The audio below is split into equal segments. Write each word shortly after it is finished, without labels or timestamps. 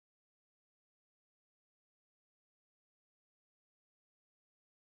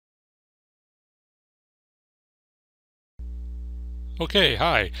Okay,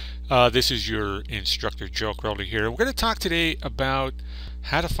 hi. This is your instructor Joe Crowley here. We're going to talk today about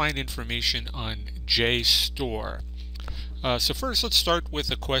how to find information on Jstor. So first, let's start with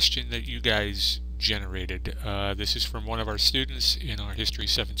a question that you guys generated. This is from one of our students in our History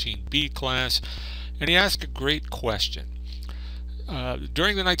 17B class, and he asked a great question.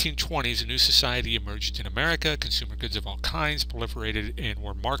 During the 1920s, a new society emerged in America. Consumer goods of all kinds proliferated and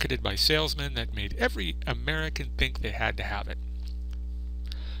were marketed by salesmen that made every American think they had to have it.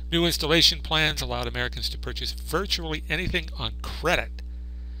 New installation plans allowed Americans to purchase virtually anything on credit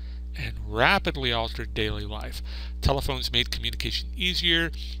and rapidly altered daily life. Telephones made communication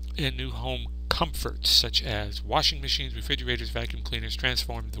easier, and new home comforts such as washing machines, refrigerators, vacuum cleaners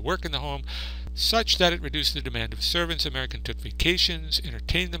transformed the work in the home such that it reduced the demand of servants. Americans took vacations,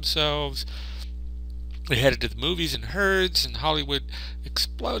 entertained themselves. They headed to the movies in herds, and Hollywood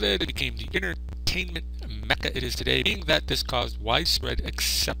exploded. It became the entertainment mecca it is today, being that this caused widespread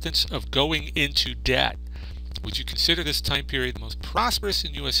acceptance of going into debt. Would you consider this time period the most prosperous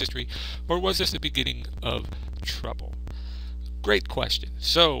in U.S. history, or was this the beginning of trouble? Great question.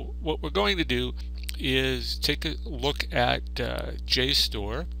 So what we're going to do is take a look at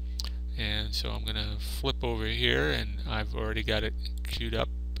Jstor, and so I'm going to flip over here, and I've already got it queued up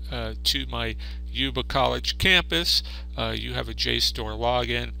to my Yuba College campus. You have a Jstor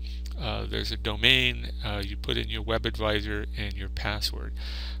login. There's a domain. You put in your web advisor and your password.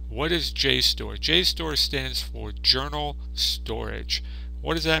 What is Jstor? Jstor stands for Journal Storage.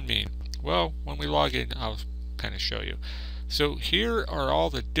 What does that mean? Well, when we log in, I'll kind of show you. So here are all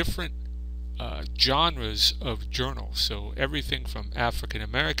the different genres of journals. So everything from African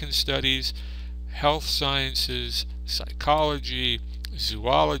American studies, health sciences, psychology,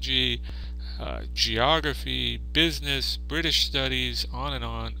 zoology, geography, business, British studies, on and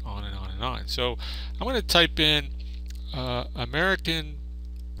on, on and on and on. So I'm going to type in American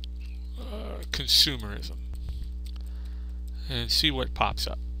consumerism and see what pops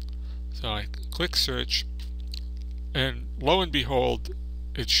up. So I click search, and lo and behold,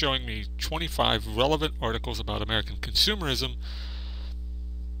 it's showing me 25 relevant articles about American consumerism,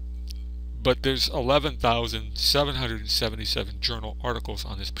 but there's 11,777 journal articles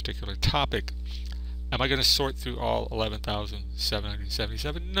on this particular topic. Am I going to sort through all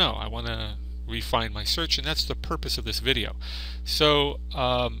 11,777? No, I want to refine my search, and that's the purpose of this video. So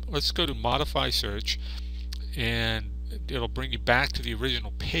let's go to modify search, and it'll bring you back to the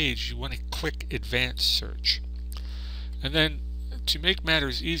original page. You want to click advanced search, and then to make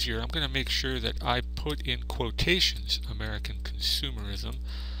matters easier, I'm going to make sure that I put in quotations American consumerism,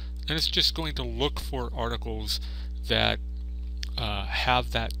 and it's just going to look for articles that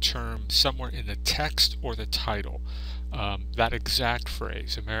have that term somewhere in the text or the title, that exact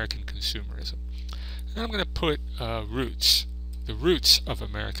phrase, American consumerism. And I'm going to put roots, the roots of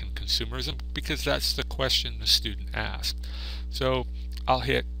American consumerism, because that's the question the student asked. So I'll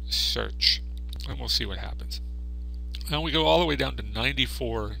hit search, and we'll see what happens. Now we go all the way down to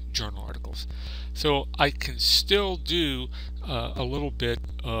 94 journal articles. So I can still do a little bit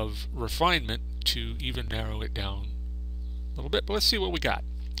of refinement to even narrow it down a little bit, but let's see what we got.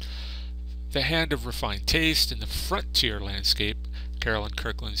 The Hand of Refined Taste in the Frontier Landscape, Carolyn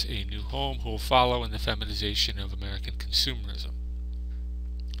Kirkland's A New Home, Who Will Follow, and the Feminization of American Consumerism.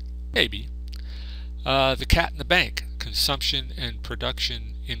 Maybe. The Cat in the Bank, Consumption and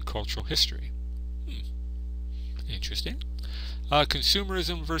Production in Cultural History. Interesting.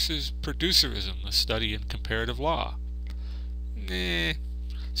 Consumerism versus Producerism, a Study in Comparative Law.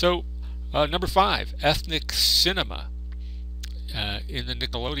 So, number 5, Ethnic Cinema in the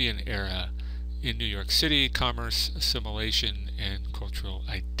Nickelodeon era in New York City, Commerce, Assimilation, and Cultural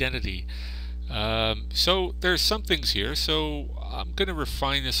Identity. So there's some things here, so I'm going to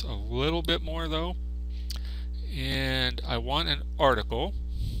refine this a little bit more though, and I want an article.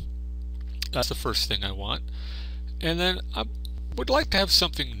 That's the first thing I want, and then I would like to have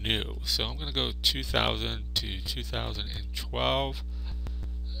something new, so I'm going to go 2000 to 2012,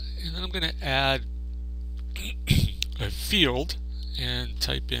 and then I'm going to add a field and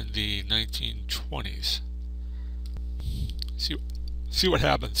type in the 1920s. See what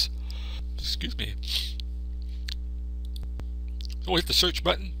happens. Excuse me. So hit the search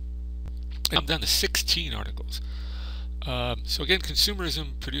button, and I'm down to 16 articles. So again,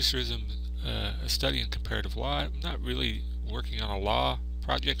 consumerism, producerism, a study in comparative law. I'm not really working on a law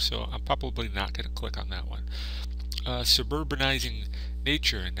project, so I'm probably not going to click on that one. Suburbanizing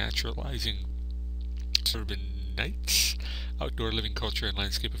nature and naturalizing suburbanites, outdoor living culture and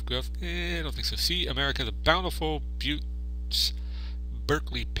landscape of growth. I don't think so. See, America the Bountiful, Buttes,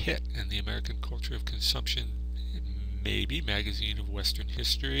 Berkeley Pitt, and the American culture of consumption. maybe. Magazine of Western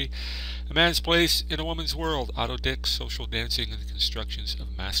History. A Man's Place in a Woman's World. Otto Dix, Social Dancing and the Constructions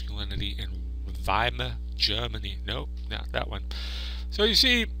of Masculinity in Weimar, Germany. Nope, not that one. So you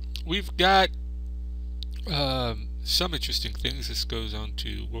see, we've got some interesting things. This goes on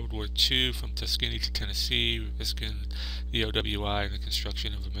to World War II, from Tuskegee to Tennessee, Riskin, the OWI, and the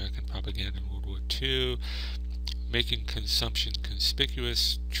construction of American propaganda in World War II. Making consumption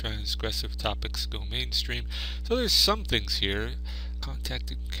conspicuous, transgressive topics go mainstream. So there's some things here.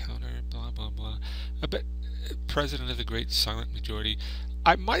 Contact encounter, blah blah blah. President of the Great Silent Majority.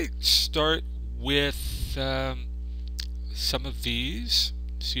 I might start with some of these,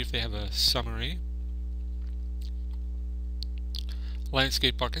 see if they have a summary.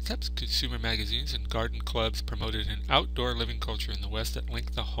 Landscape architects, consumer magazines, and garden clubs promoted an outdoor living culture in the West that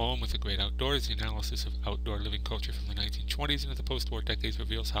linked the home with the great outdoors. The analysis of outdoor living culture from the 1920s into the post-war decades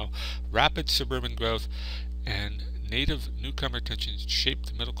reveals how rapid suburban growth and native newcomer tensions shaped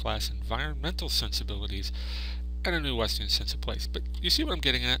the middle-class environmental sensibilities and a new Western sense of place. But you see what I'm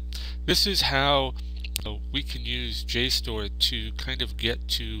getting at? This is how we can use Jstor to kind of get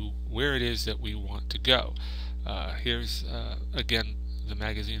to where it is that we want to go. Here's again the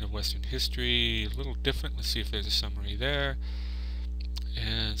Magazine of Western History, a little different. Let's see if there's a summary there.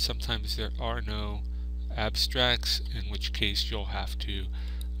 And sometimes there are no abstracts, in which case you'll have to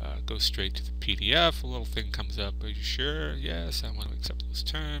go straight to the PDF. A little thing comes up. Are you sure? Yes, I want to accept those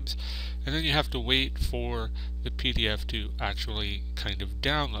terms. And then you have to wait for the PDF to actually kind of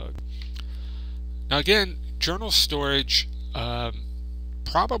download. Now again, journal storage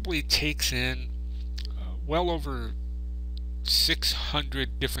probably takes in well over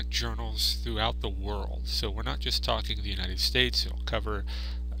 600 different journals throughout the world. So we're not just talking the United States. It'll cover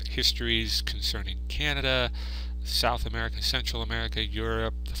histories concerning Canada, South America, Central America,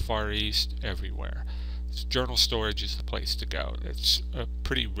 Europe, the Far East, everywhere. So journal storage is the place to go. It's a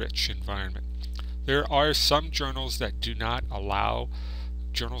pretty rich environment. There are some journals that do not allow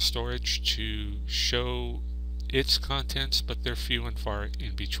journal storage to show its contents, but they're few and far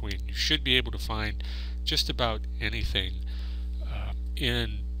in between. You should be able to find just about anything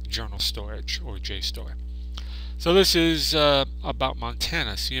in journal storage or Jstor. So this is about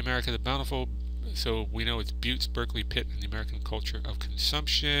Montana. See America the Bountiful. So we know it's Buttes, Berkeley, Pitt, and the American culture of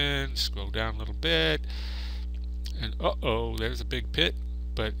consumption. Scroll down a little bit, and there's a big pit,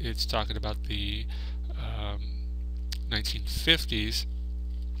 but it's talking about the 1950s.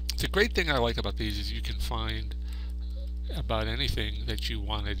 The great thing I like about these is you can find about anything that you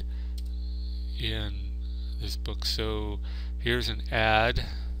wanted in this book. So here's an ad.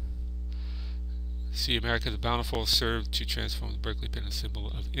 See America the Bountiful served to transform the Berkeley Pit, a symbol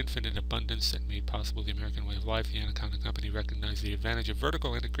of infinite abundance that made possible the American way of life. The Anaconda Company recognized the advantage of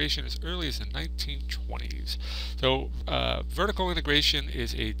vertical integration as early as the 1920s. So vertical integration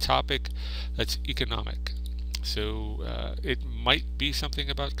is a topic that's economic. So it might be something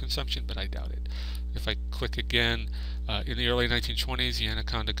about consumption, but I doubt it. If I click again, in the early 1920s, the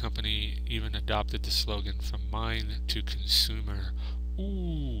Anaconda Company even adopted the slogan, "From mine to consumer."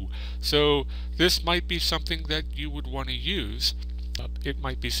 Ooh, so this might be something that you would want to use. It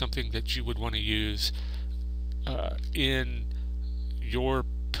might be something that you would want to use in your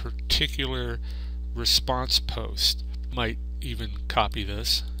particular response post. Might even copy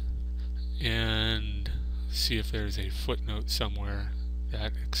this and see if there's a footnote somewhere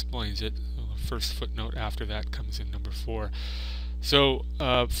that explains it. The first footnote after that comes in number 4. So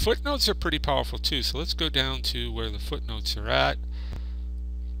footnotes are pretty powerful too. So let's go down to where the footnotes are at.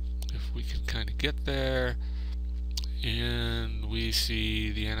 If we can kind of get there, and we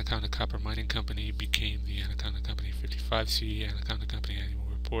see the Anaconda Copper Mining Company became the Anaconda Company 55C, Anaconda Company Annual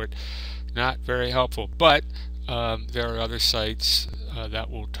Report. Not very helpful, but there are other sites that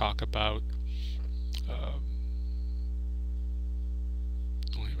will talk about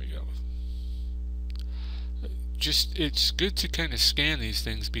here we go. Just, it's good to kind of scan these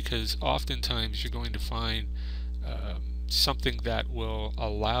things, because oftentimes you're going to find something that will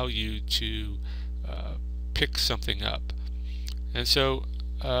allow you to pick something up. And so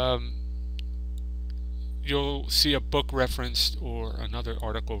you'll see a book referenced or another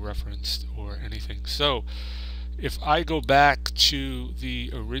article referenced or anything. So if I go back to the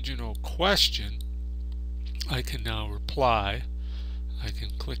original question, I can now reply. I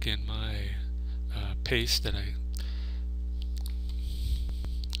can click in my paste that and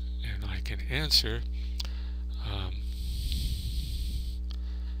I can answer.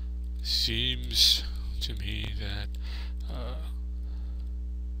 Seems to me that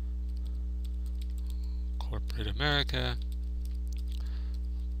corporate America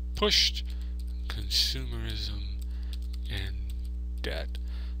pushed consumerism and dead.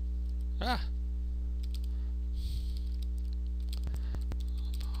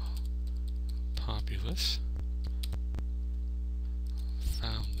 Populous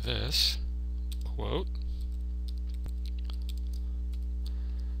found this quote.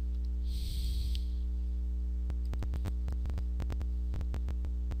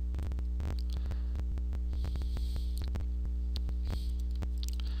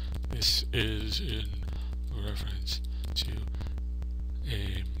 This is in reference to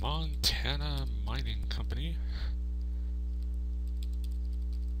a Montana mining company.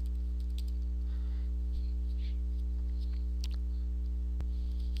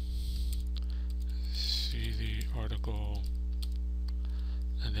 See the article,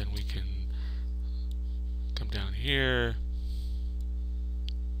 and then we can come down here,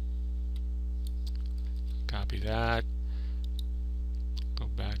 copy that, go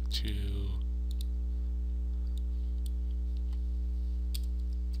back to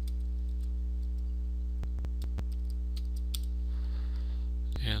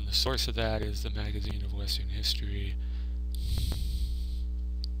and the source of that is the Magazine of Western History.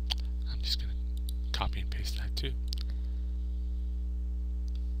 I'm just going to copy and paste that too.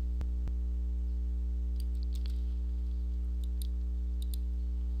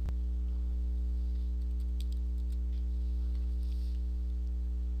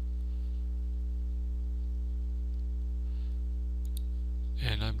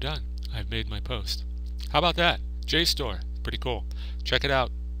 And I'm done. I've made my post. How about that? Jstor. Pretty cool. Check it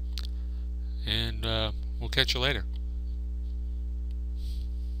out. And we'll catch you later.